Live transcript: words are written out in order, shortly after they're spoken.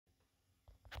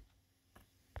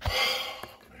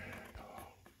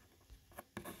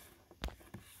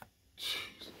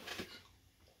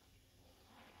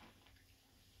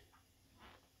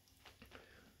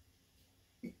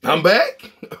I'm back.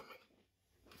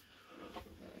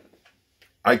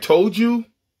 I told you,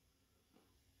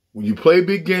 when you play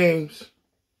big games,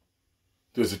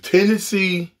 there's a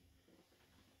tendency,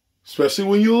 especially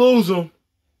when you lose them,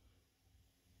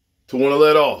 to want to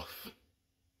let off.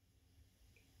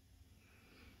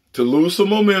 To lose some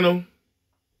momentum.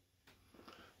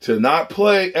 To not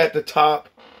play at the top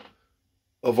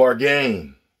of our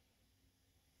game.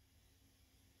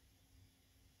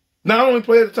 Not only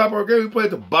play at the top of our game, we play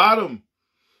at the bottom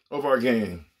of our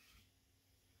game.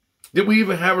 Did we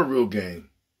even have a real game?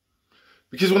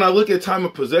 Because when I look at time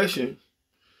of possession,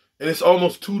 and it's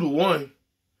almost 2-1,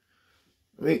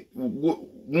 I mean,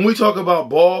 when we talk about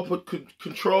ball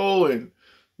control and,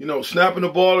 snapping the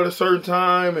ball at a certain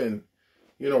time and,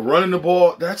 running the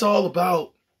ball, that's all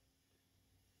about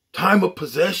time of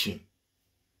possession.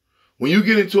 When you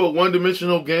get into a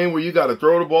one-dimensional game where you got to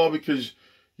throw the ball because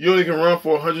you only can run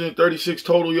for 136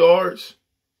 total yards,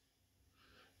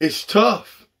 it's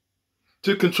tough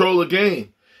to control a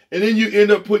game. And then you end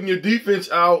up putting your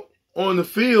defense out on the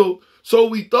field. So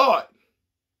we thought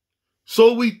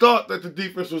that the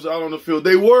defense was out on the field.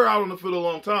 They were out on the field a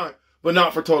long time, but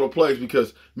not for total plays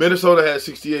because Minnesota had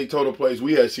 68 total plays.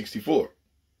 We had 64.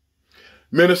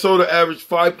 Minnesota averaged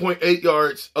 5.8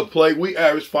 yards a play. We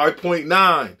averaged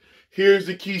 5.9. Here's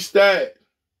the key stat.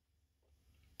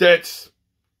 That's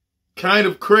kind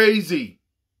of crazy.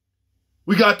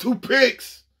 We got 2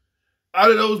 picks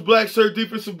out of those black shirt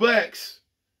defensive backs.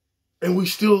 And we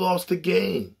still lost the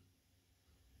game.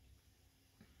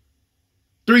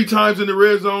 3 times in the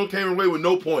red zone, came away with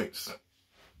no points.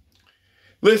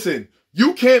 Listen,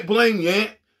 you can't blame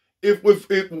Yant. If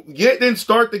Yant didn't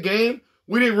start the game,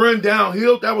 we didn't run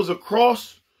downhill. That was a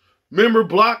cross-member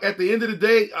block at the end of the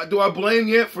day. Do I blame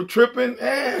Yant for tripping?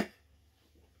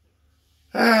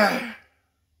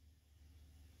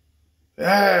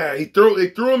 They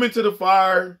threw him into the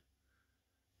fire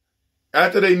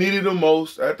after they needed him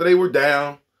most, after they were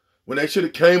down, when they should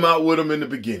have came out with him in the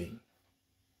beginning.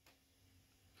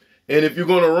 And if you're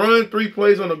going to run 3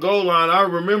 plays on the goal line, I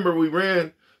remember we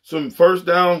ran some first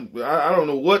down. I don't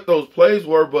know what those plays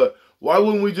were, but why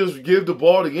wouldn't we just give the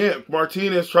ball to Yant?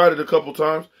 Martinez tried it a couple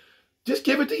times. Just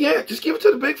give it to Yant. Just give it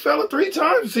to the big fella 3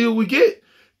 times and see what we get.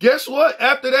 Guess what?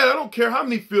 After that, I don't care how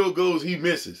many field goals he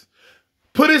misses.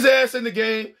 Put his ass in the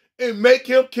game and make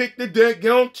him kick the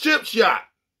daggone chip shot.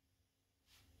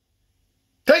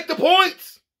 Take the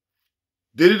points.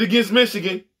 Did it against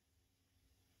Michigan.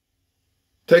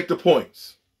 Take the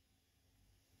points.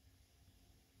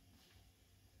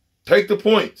 Take the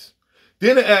points.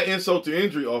 Then to add insult to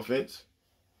injury offense,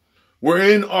 we're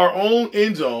in our own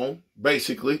end zone,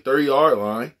 basically, 30-yard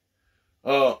line,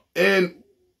 and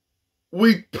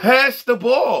we passed the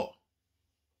ball.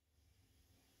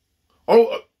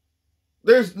 Oh,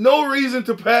 there's no reason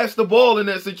to pass the ball in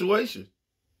that situation.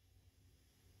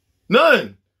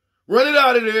 None. Run it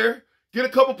out of there. Get a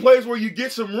couple plays where you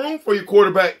get some room for your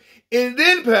quarterback and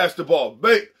then pass the ball.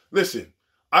 Listen,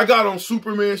 I got on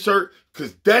Superman shirt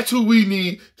because that's who we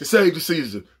need to save the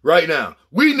season right now.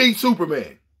 We need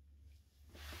Superman.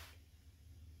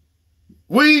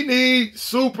 We need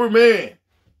Superman.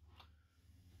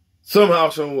 Somehow,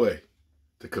 some way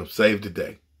to come save the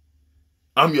day.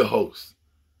 I'm your host,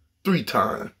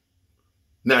 3-time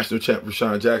national champ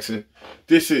Rashawn Jackson.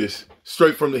 This is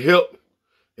Straight from the Hip.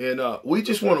 And we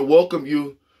just want to welcome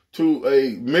you to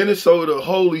a Minnesota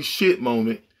holy shit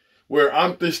moment where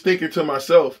I'm just thinking to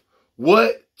myself,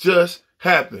 what just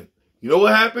happened? You know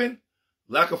what happened?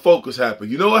 Lack of focus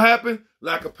happened. You know what happened?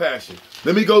 Lack of passion.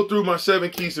 Let me go through my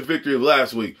 7 keys to victory of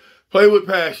last week. Play with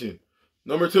passion.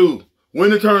 Number 2,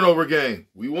 win the turnover game.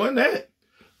 We won that.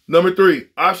 Number 3,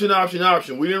 option.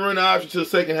 We didn't run the option till the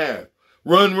second half.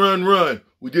 Run.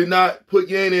 We did not put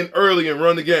Yan in early and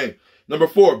run the game. Number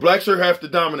 4, black shirt have to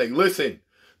dominate. Listen,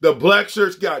 the black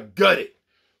shirts got gutted.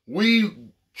 We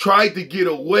tried to get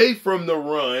away from the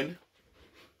run.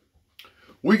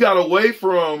 We got away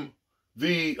from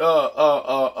the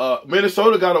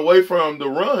Minnesota got away from the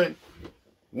run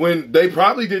when they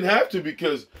probably didn't have to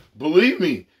because, believe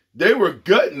me, they were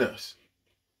gutting us.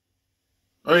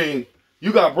 I mean,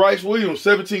 you got Bryce Williams,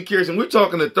 17 carries, and we're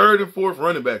talking the 3rd and 4th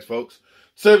running backs, folks.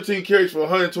 17 carries for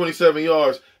 127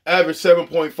 yards, average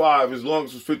 7.5 as long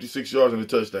as it was 56 yards and a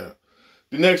touchdown.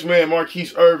 The next man,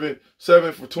 Marquise Irvin,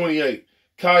 7 for 28.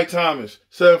 Kai Thomas,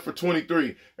 7 for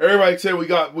 23. Everybody said we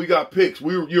got picks.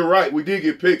 You're right, we did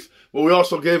get picks, but we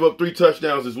also gave up 3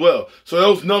 touchdowns as well. So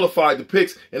those nullified the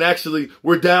picks, and actually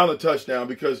we're down a touchdown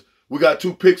because we got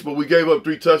 2 picks, but we gave up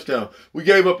 3 touchdowns. We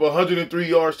gave up 103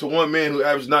 yards to one man who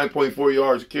averaged 9.4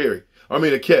 yards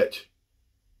a catch.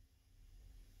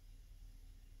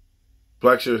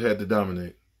 Blackshirts had to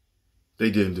dominate. They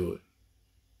didn't do it.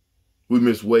 We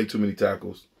missed way too many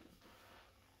tackles.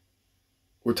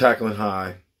 We're tackling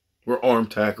high. We're arm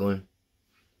tackling.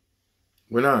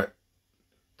 We're not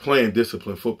playing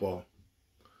disciplined football.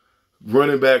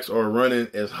 Running backs are running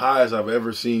as high as I've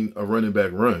ever seen a running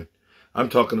back run. I'm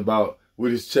talking about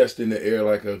with his chest in the air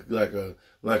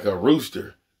like a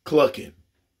rooster clucking.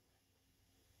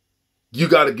 You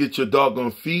got to get your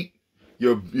doggone feet,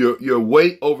 your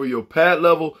weight over your pad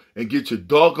level, and get your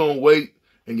doggone weight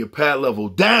and your pad level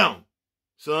down,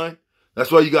 son.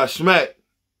 That's why you got smacked,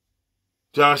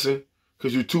 Johnson,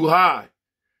 because you're too high.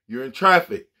 You're in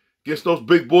traffic. Against those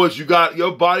big boys, you got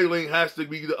your body lane has to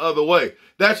be the other way.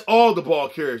 That's all the ball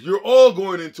carriers. You're all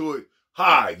going into it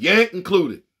high, Yank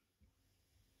included.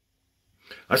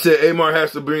 I said Amar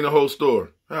has to bring the whole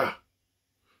store.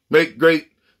 Make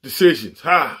great decisions.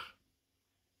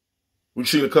 We've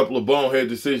seen a couple of bonehead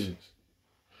decisions.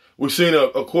 We've seen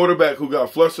a quarterback who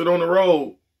got flustered on the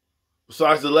road,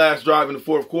 besides the last drive in the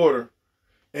fourth quarter,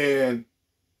 and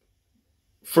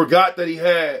forgot that he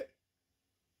had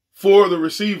 4 of the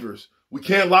receivers. We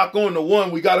can't lock on to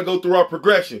one. We got to go through our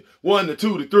progression. 1 to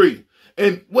 2 to 3.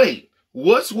 And wait,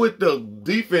 what's with the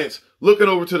defense looking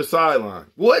over to the sideline?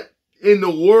 What in the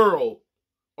world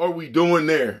are we doing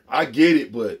there? I get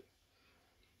it, but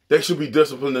they should be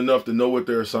disciplined enough to know what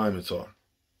their assignments are.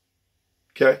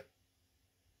 Okay?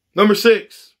 Number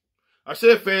 6. I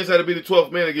said fans had to be the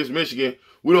 12th man against Michigan.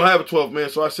 We don't have a 12th man,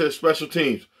 so I said special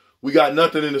teams. We got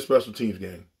nothing in the special teams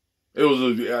game.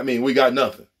 We got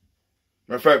nothing.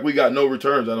 Matter of fact, we got no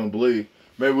returns, I don't believe.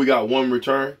 Maybe we got 1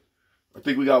 return. I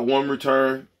think we got 1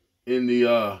 return in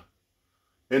the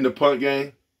punt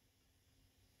game.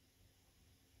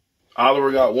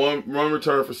 Oliver got one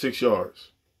return for 6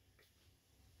 yards.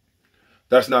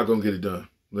 That's not going to get it done,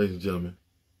 ladies and gentlemen.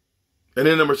 And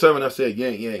then number 7, I said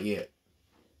yank.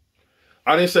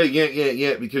 I didn't say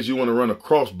yank because you want to run a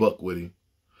cross buck with him.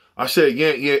 I said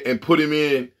yank and put him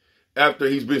in after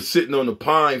he's been sitting on the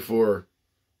pine for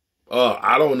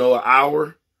I don't know, an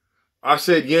hour. I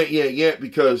said yank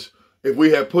because if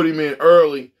we had put him in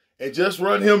early and just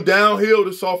run him downhill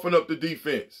to soften up the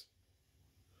defense.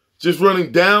 Just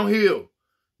running downhill.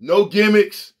 No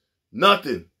gimmicks,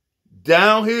 nothing.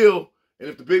 Downhill. And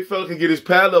if the big fella can get his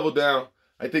pad level down,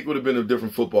 I think it would have been a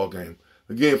different football game.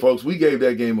 Again, folks, we gave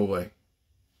that game away.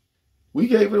 We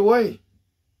gave it away.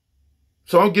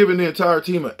 So I'm giving the entire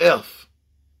team an F.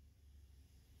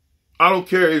 I don't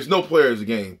care. There's no players a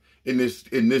game in this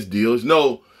deal. There's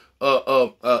no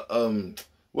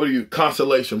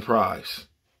consolation prize.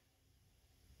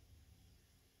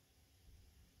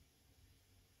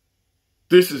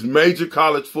 This is major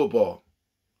college football.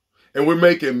 And we're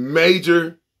making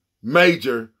major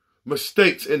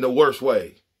mistakes in the worst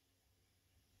way.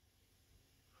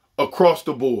 Across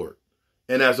the board.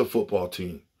 And as a football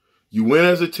team. You win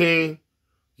as a team,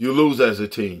 you lose as a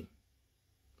team.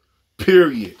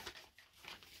 Period.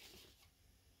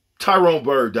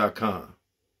 TyroneBird.com.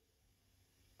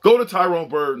 Go to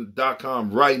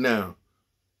TyroneBird.com right now.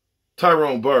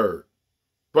 Tyrone Bird.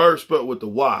 Bird spelled with the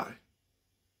Y.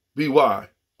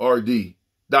 BYRD.com.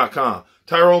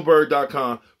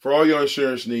 TyroneBird.com for all your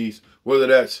insurance needs, whether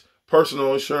that's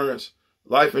personal insurance,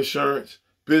 life insurance,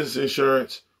 business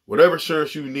insurance, whatever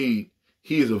insurance you need,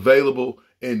 he is available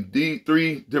in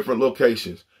 3 different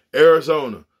locations.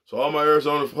 Arizona. So all my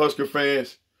Arizona Husker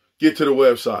fans, get to the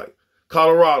website.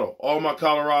 Colorado. All my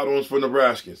Coloradoans for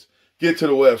Nebraskans, get to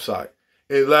the website.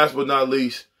 And last but not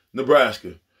least,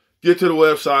 Nebraska. Get to the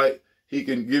website. He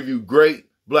can give you great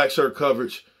black shirt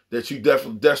coverage that you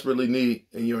desperately need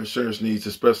in your insurance needs,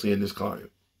 especially in this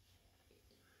climate.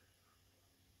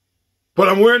 But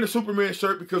I'm wearing the Superman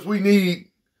shirt because we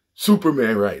need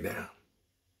Superman right now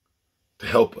to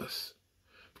help us.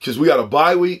 Because we got a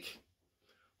bye week,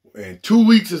 and 2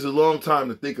 weeks is a long time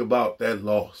to think about that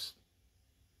loss.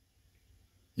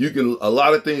 A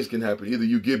lot of things can happen. Either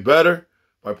you get better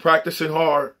by practicing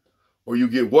hard, or you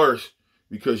get worse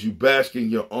because you bask in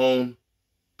your own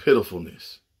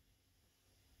pitifulness.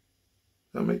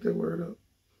 Did I make that word up?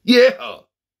 Yeah.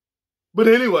 But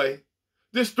anyway,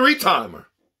 this 3-timer,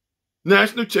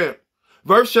 national champ,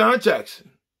 versus Sean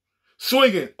Jackson,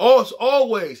 swinging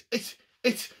always. It's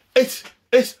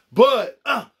Bud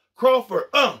Crawford,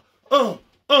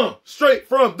 straight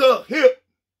from the hip.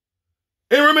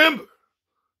 And remember,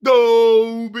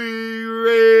 go be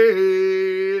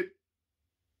red.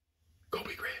 Go be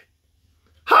red.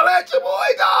 Holla at your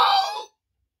boy, dog.